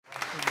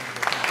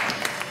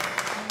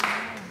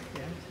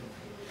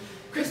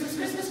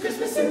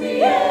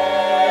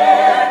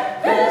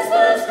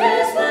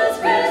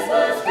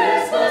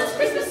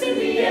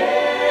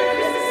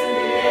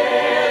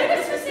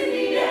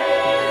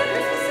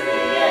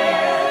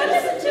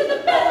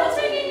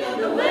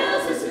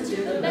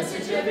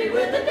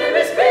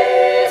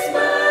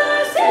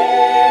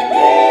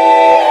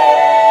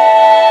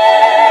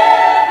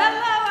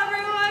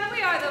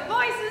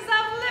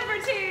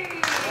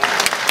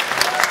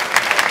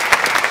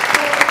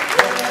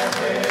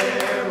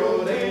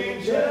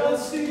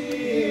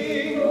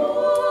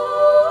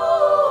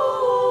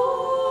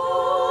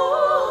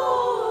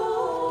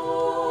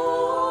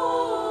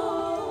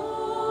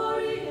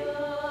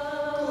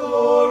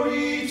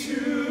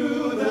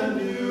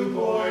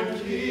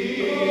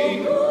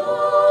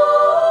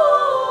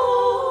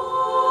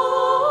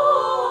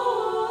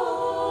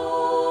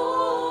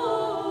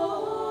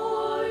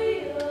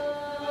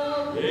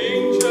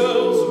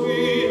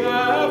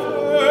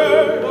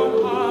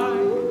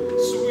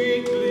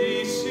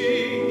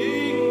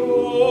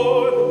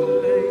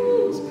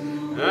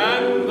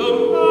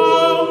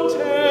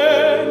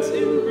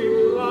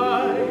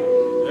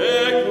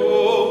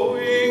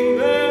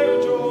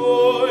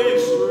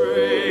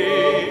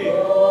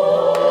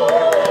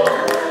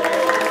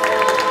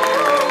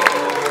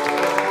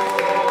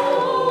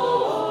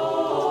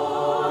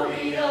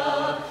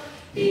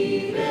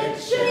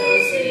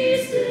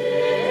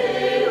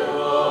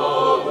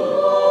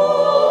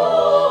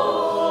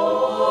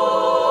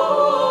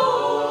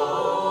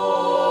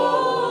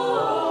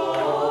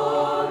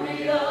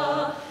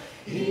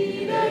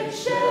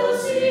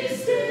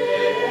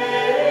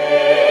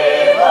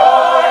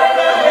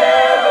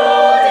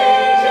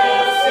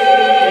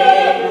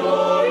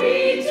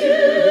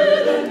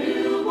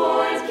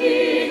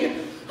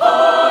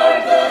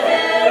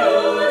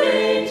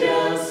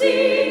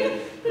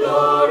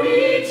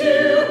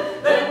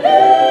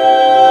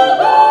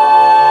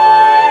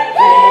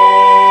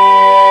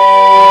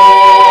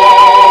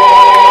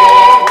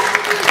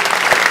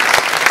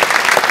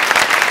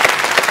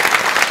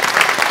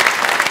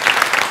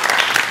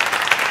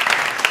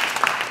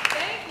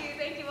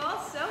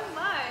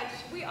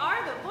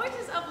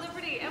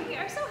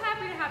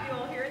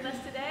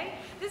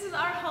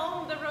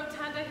the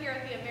Rotunda here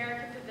at the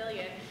American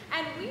Pavilion,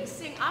 and we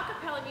sing a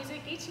cappella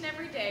music each and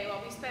every day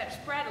while we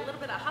spread a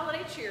little bit of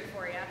holiday cheer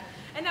for you.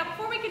 And now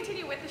before we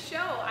continue with the show,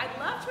 I'd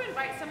love to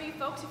invite some of you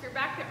folks, if you're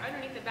back there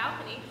underneath the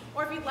balcony,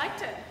 or if you'd like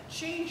to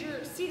change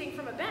your seating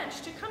from a bench,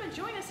 to come and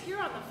join us here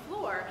on the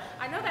floor.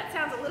 I know that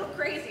sounds a little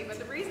crazy, but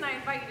the reason I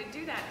invite you to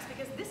do that is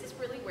because this is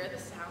really where the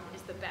sound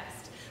is the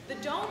best. The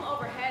dome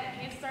overhead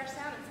enhances our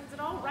sound and sends it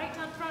all right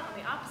down front on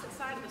the opposite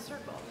side of the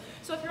circle.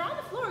 So if you're on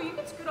the floor, you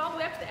can scoot all the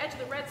way up to the edge of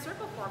the red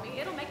circle for me.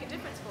 It'll make a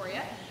difference for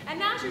you. And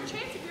now's your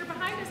chance. If you're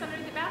behind us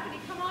underneath the balcony,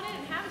 come on in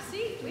and have a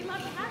seat. We'd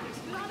love to have you.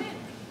 Scoot on in.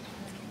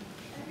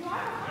 And if you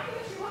are behind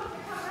us, you're welcome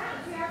to come around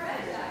and see our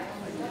red guy.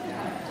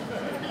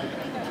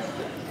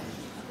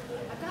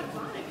 I've got a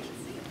bonnet. You can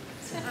see it.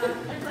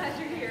 I'm glad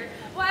you're here.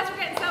 Well, as we're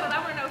getting settled, I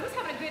want to know who's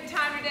having a good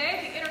time today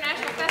at the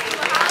International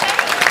Festival of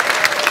Holidays.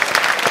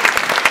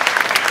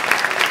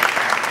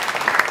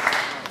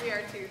 We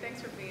are too.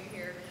 Thanks for being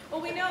here. Well,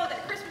 we know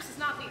that Christmas is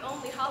not the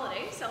only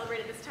holiday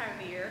celebrated this time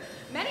of the year.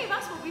 Many of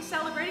us will be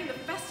celebrating the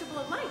Festival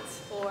of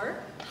Lights, or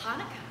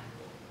Hanukkah.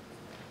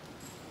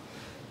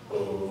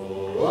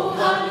 Oh,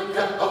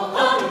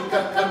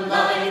 Hanukkah, come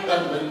light the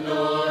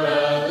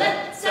menorah.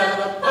 Let's have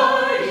a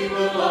party,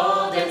 we'll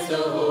all dance the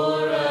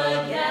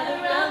hora.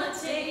 Gather round the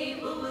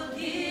table, we'll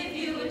give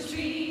you a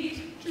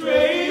treat.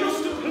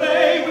 Dreidels to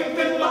play with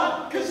and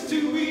latkes to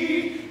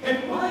eat.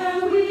 And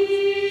while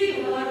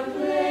we are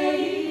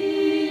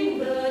playing,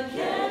 the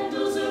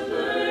candles are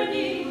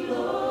burning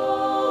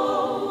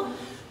low.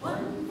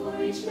 One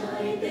for each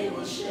night they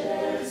will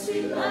share a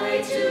sweet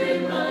light to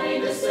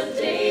remind us of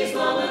days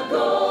long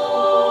ago.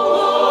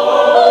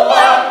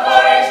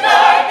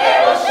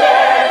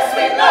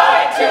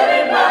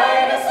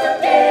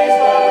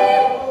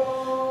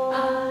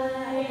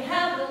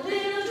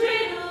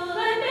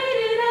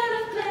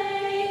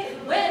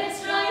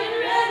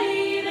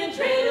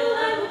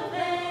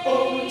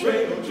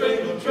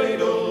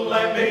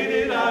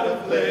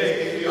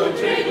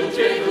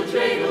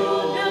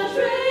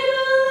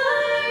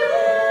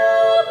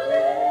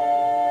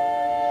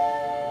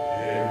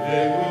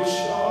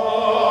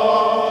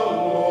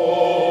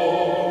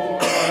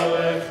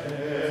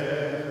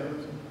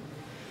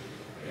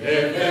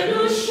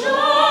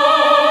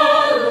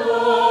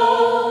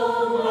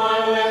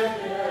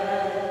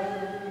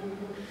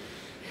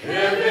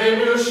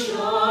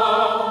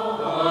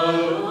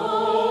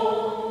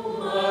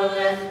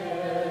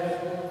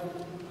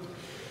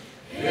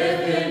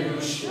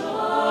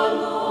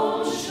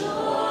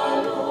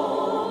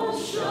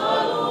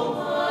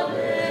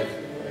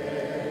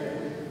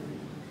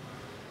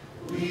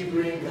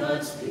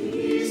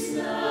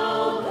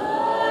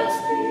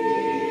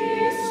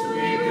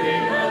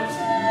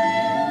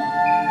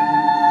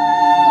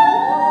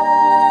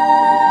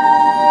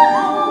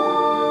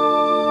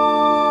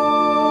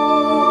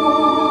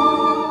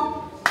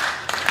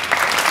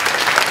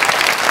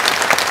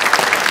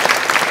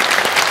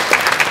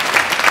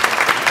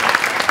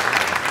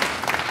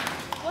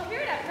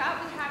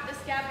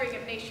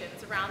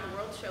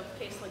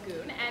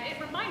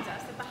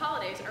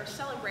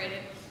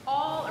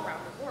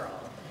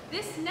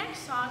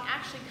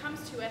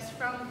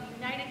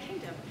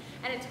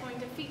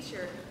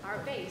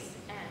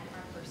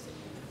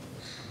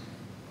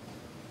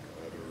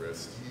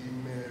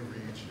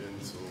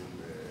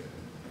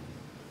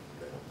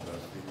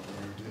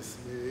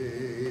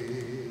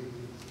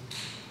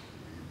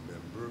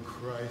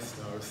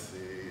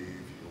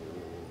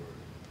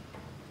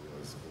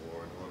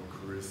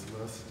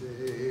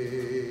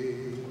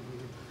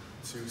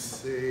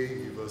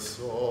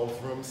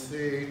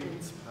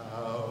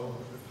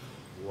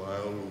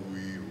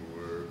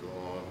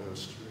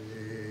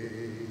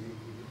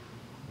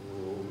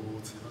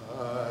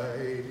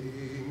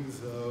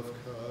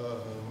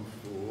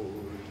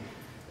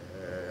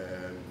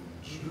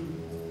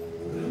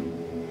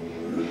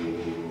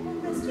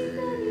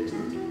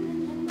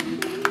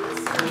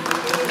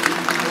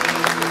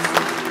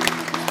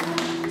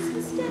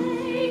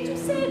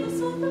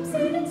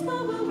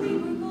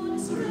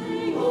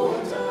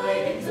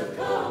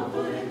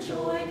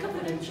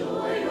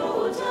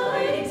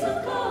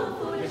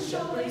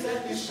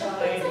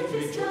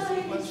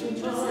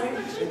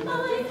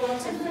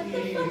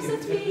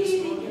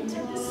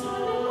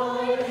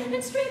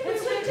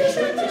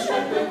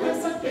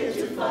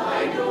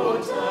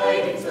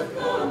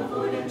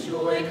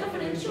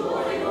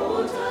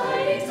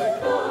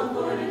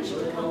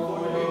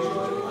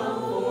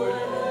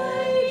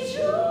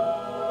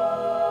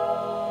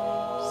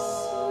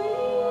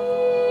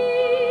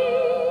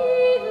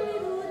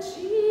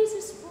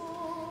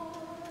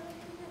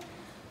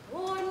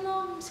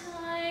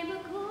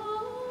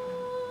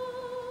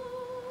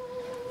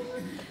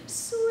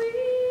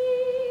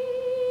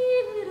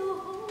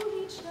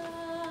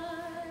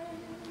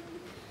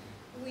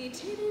 We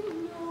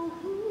didn't know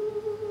who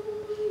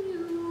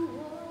you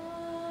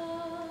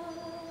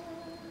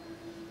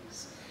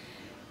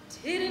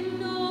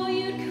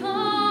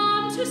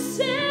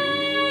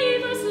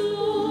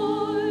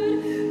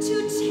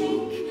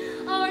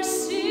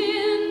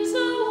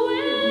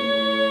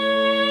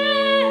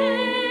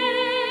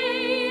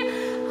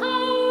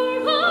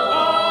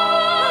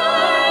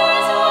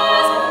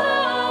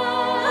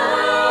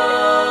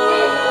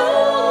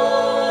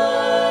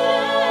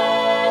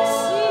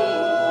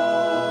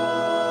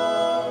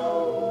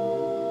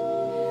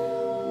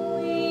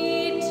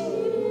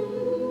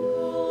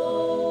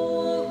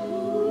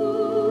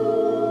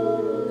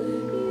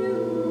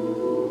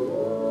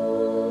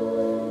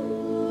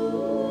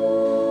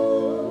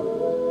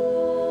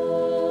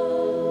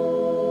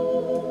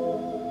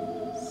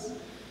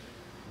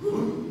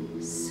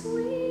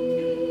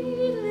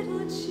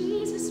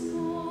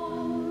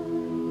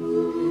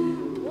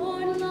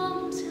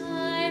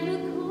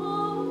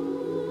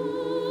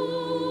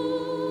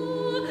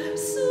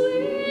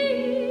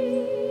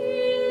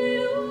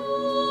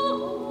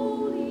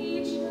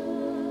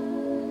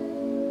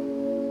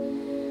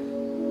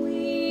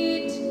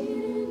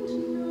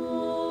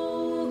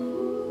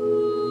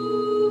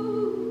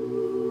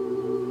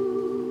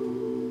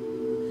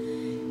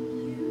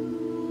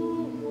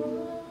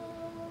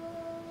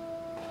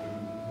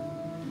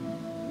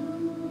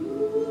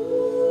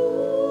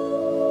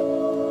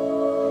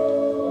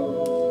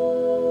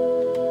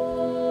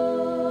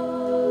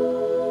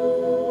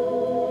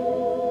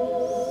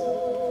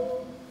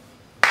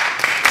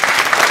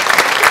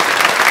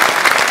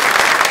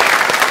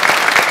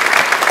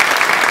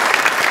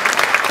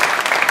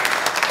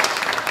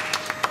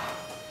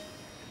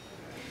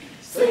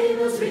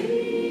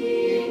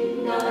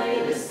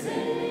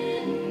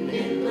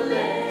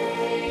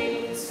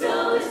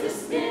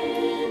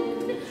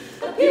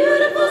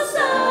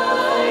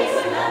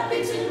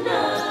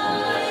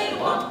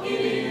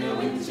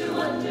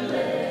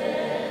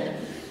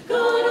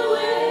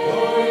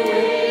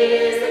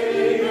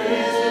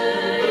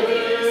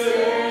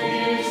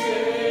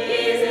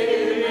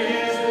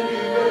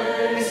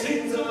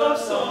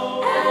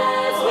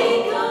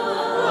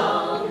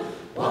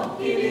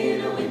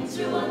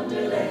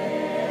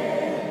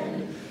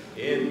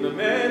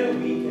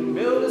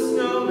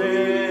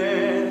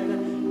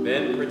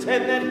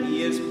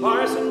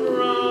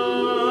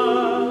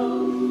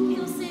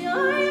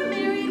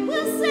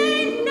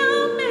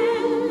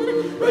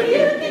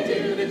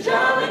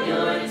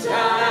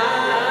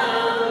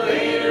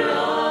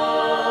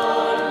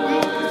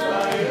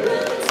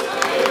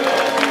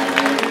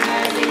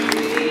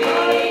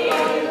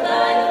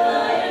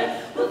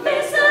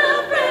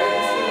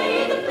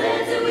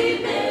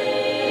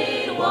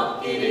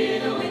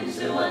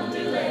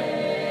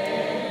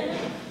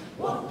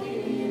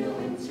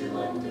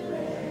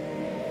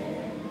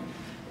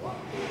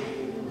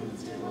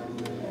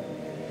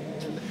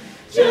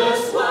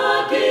just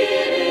walking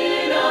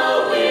in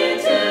a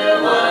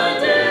winter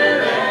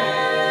wonderland.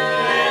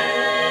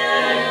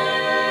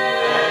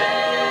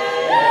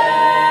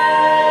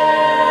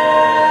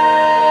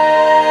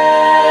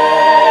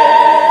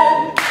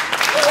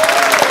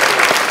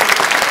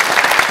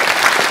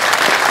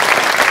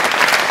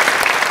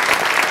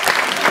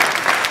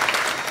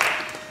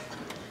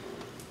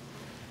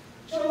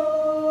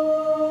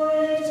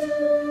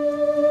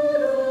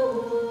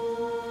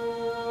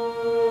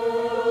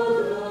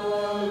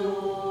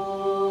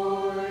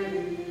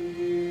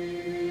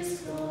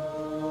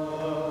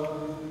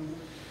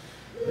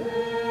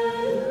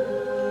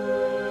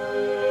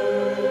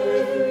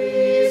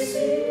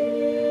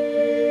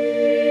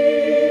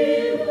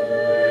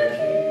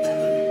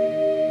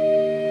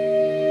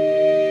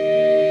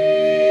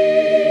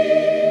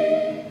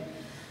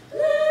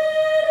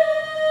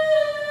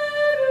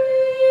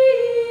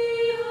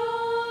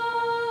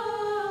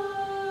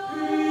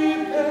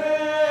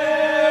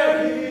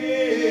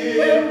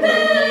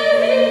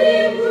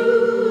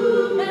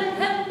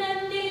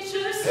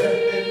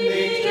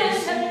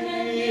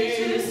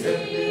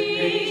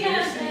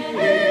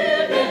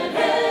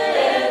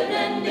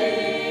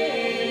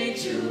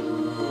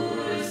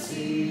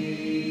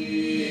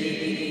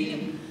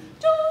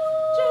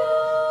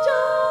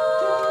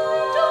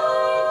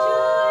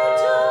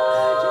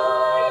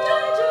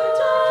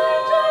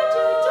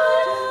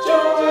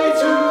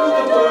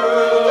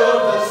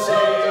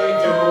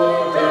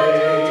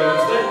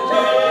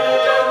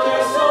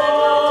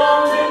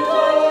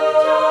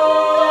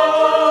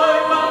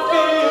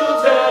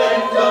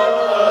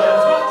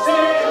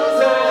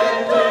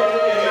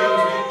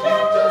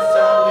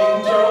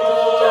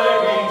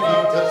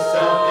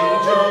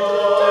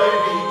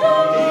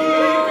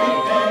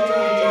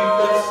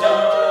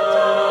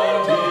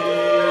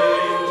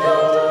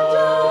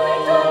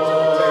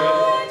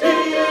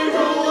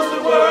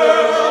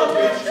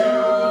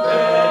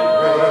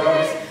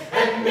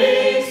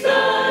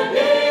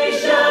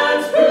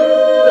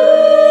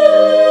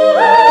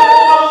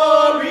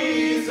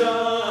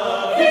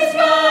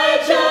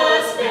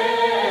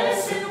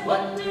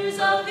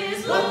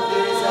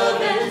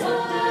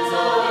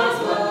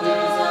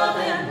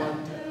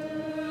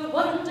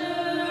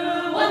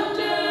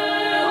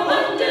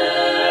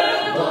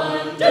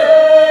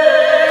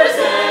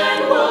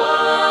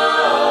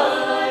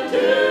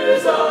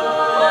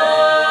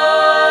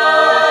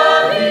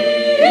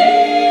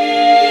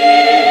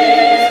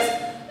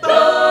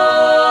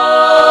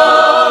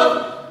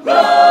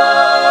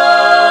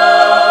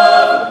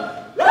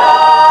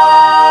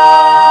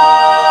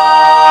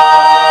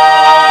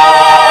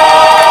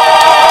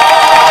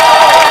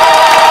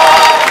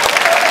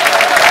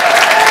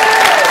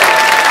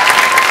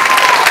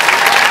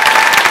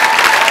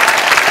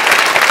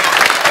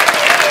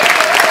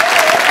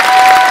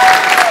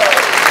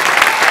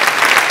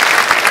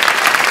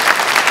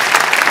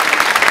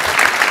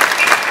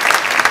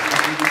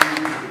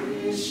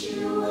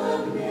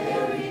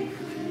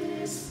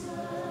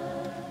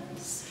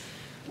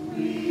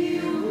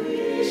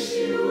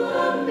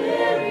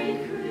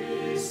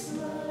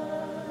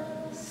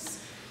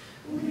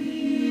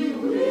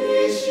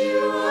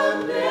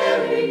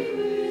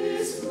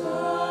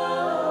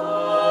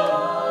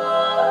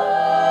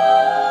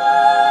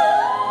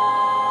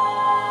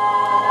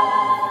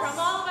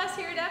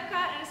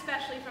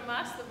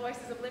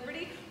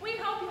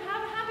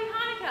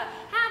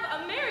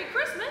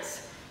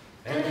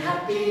 And a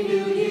Happy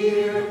New Year.